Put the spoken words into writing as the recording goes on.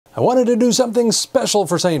I wanted to do something special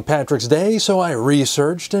for St. Patrick's Day, so I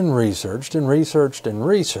researched and researched and researched and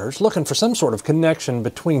researched, looking for some sort of connection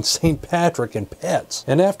between St. Patrick and pets.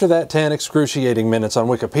 And after that 10 excruciating minutes on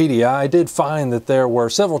Wikipedia, I did find that there were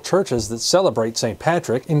several churches that celebrate St.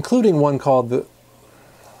 Patrick, including one called the...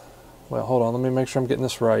 Well, hold on, let me make sure I'm getting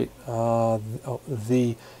this right.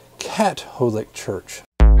 The Cat Allergies Church.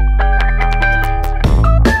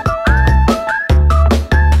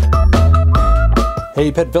 Hey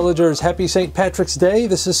pet villagers, happy St. Patrick's Day.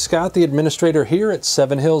 This is Scott, the administrator here at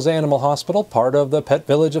Seven Hills Animal Hospital, part of the pet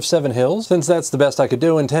village of Seven Hills. Since that's the best I could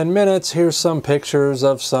do in 10 minutes, here's some pictures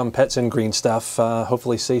of some pets and green stuff.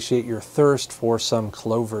 Hopefully satiate your thirst for some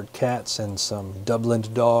clovered cats and some Dublin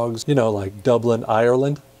dogs. You know, like Dublin,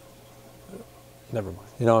 Ireland. Never mind.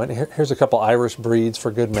 You know, and here's a couple Irish breeds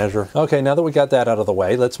for good measure. Okay, now that we got that out of the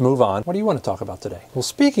way, let's move on. What do you want to talk about today? Well,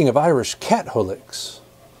 speaking of Irish Catholics.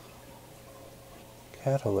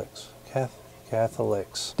 Catholics.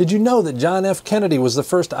 Did you know that John F. Kennedy was the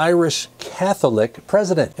first Irish Catholic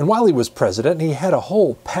president? And while he was president, he had a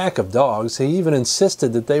whole pack of dogs. He even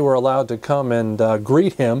insisted that they were allowed to come and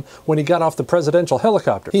greet him when he got off the presidential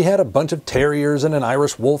helicopter. He had a bunch of terriers and an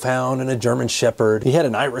Irish wolfhound and a German shepherd. He had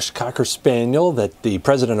an Irish cocker spaniel that the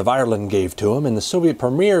president of Ireland gave to him, and the Soviet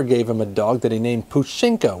premier gave him a dog that he named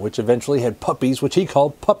Pushinka, which eventually had puppies, which he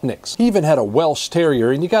called Pupniks. He even had a Welsh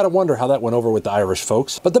terrier, and you gotta wonder how that went over with the Irish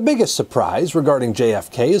folks. But the biggest surprise regarding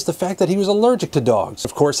JFK is the fact that he was allergic to dogs.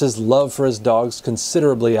 Of course, his love for his dogs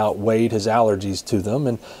considerably outweighed his allergies to them,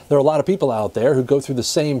 and there are a lot of people out there who go through the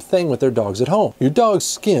same thing with their dogs at home. Your dog's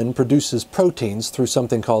skin produces proteins through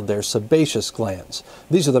something called their sebaceous glands.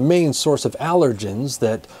 These are the main source of allergens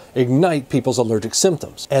that ignite people's allergic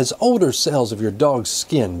symptoms. As older cells of your dog's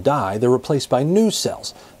skin die, they're replaced by new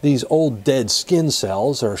cells. These old dead skin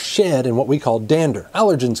cells are shed in what we call dander.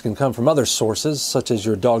 Allergens can come from other sources, such as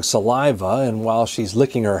your dog's saliva, and while she's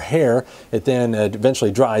licking her hair, it then eventually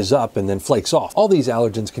dries up and then flakes off. All these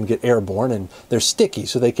allergens can get airborne, and they're sticky,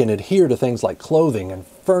 so they can adhere to things like clothing and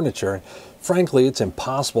furniture. Frankly, it's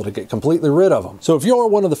impossible to get completely rid of them. So if you're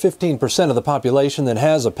one of the 15% of the population that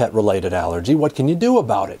has a pet-related allergy, what can you do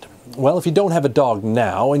about it? Well, if you don't have a dog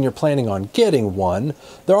now and you're planning on getting one,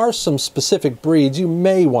 there are some specific breeds you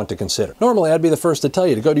may want to consider. Normally, I'd be the first to tell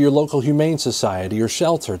you to go to your local humane society or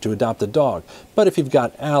shelter to adopt a dog. But if you've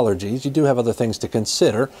got allergies, you do have other things to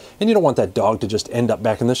consider, and you don't want that dog to just end up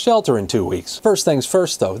back in the shelter in 2 weeks. First things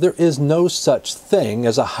first, though, there is no such thing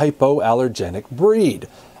as a hypoallergenic breed.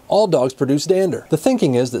 All dogs produce dander. The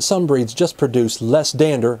thinking is that some breeds just produce less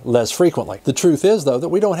dander less frequently. The truth is, though, that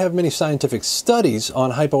we don't have many scientific studies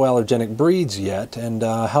on hypoallergenic breeds yet and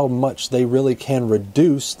how much they really can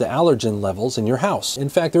reduce the allergen levels in your house. In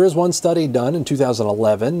fact, there is one study done in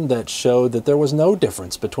 2011 that showed that there was no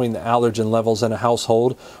difference between the allergen levels in a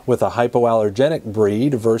household with a hypoallergenic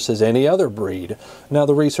breed versus any other breed. Now,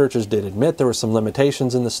 the researchers did admit there were some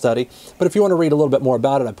limitations in the study, but if you want to read a little bit more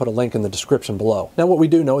about it, I put a link in the description below. Now, what we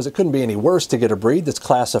do know is it couldn't be any worse to get a breed that's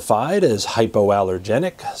classified as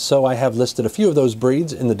hypoallergenic, so I have listed a few of those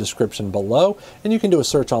breeds in the description below, and you can do a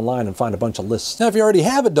search online and find a bunch of lists. Now, if you already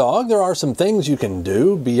have a dog, there are some things you can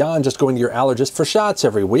do beyond just going to your allergist for shots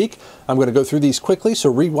every week. I'm going to go through these quickly,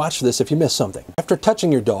 so rewatch this if you missed something. After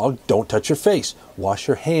touching your dog, don't touch your face. Wash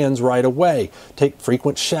your hands right away. Take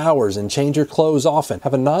frequent showers and change your clothes often.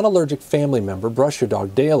 Have a non-allergic family member brush your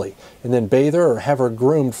dog daily, and then bathe her or have her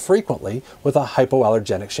groomed frequently with a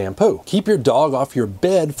hypoallergenic shampoo. Keep your dog off your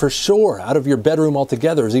bed for sure. Out of your bedroom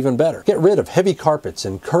altogether is even better. Get rid of heavy carpets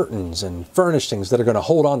and curtains and furnishings that are going to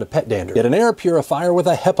hold on to pet dander. Get an air purifier with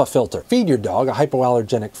a HEPA filter. Feed your dog a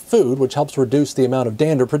hypoallergenic food, which helps reduce the amount of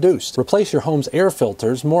dander produced. Replace your home's air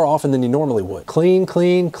filters more often than you normally would. Clean,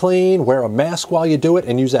 clean, clean. Wear a mask while you do it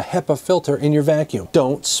and use a HEPA filter in your vacuum.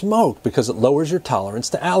 Don't smoke because it lowers your tolerance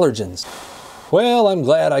to allergens. Well, I'm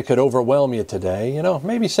glad I could overwhelm you today. You know,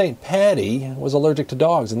 maybe St. Patty was allergic to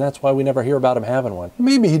dogs and that's why we never hear about him having one.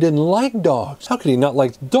 Maybe he didn't like dogs. How could he not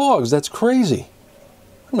like dogs? That's crazy.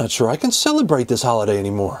 I'm not sure I can celebrate this holiday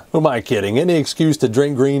anymore. Who am I kidding? Any excuse to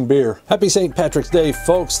drink green beer. Happy St. Patrick's Day,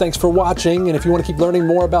 folks. Thanks for watching. And if you want to keep learning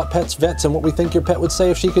more about pets, vets, and what we think your pet would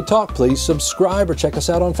say if she could talk, please subscribe or check us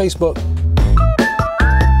out on Facebook.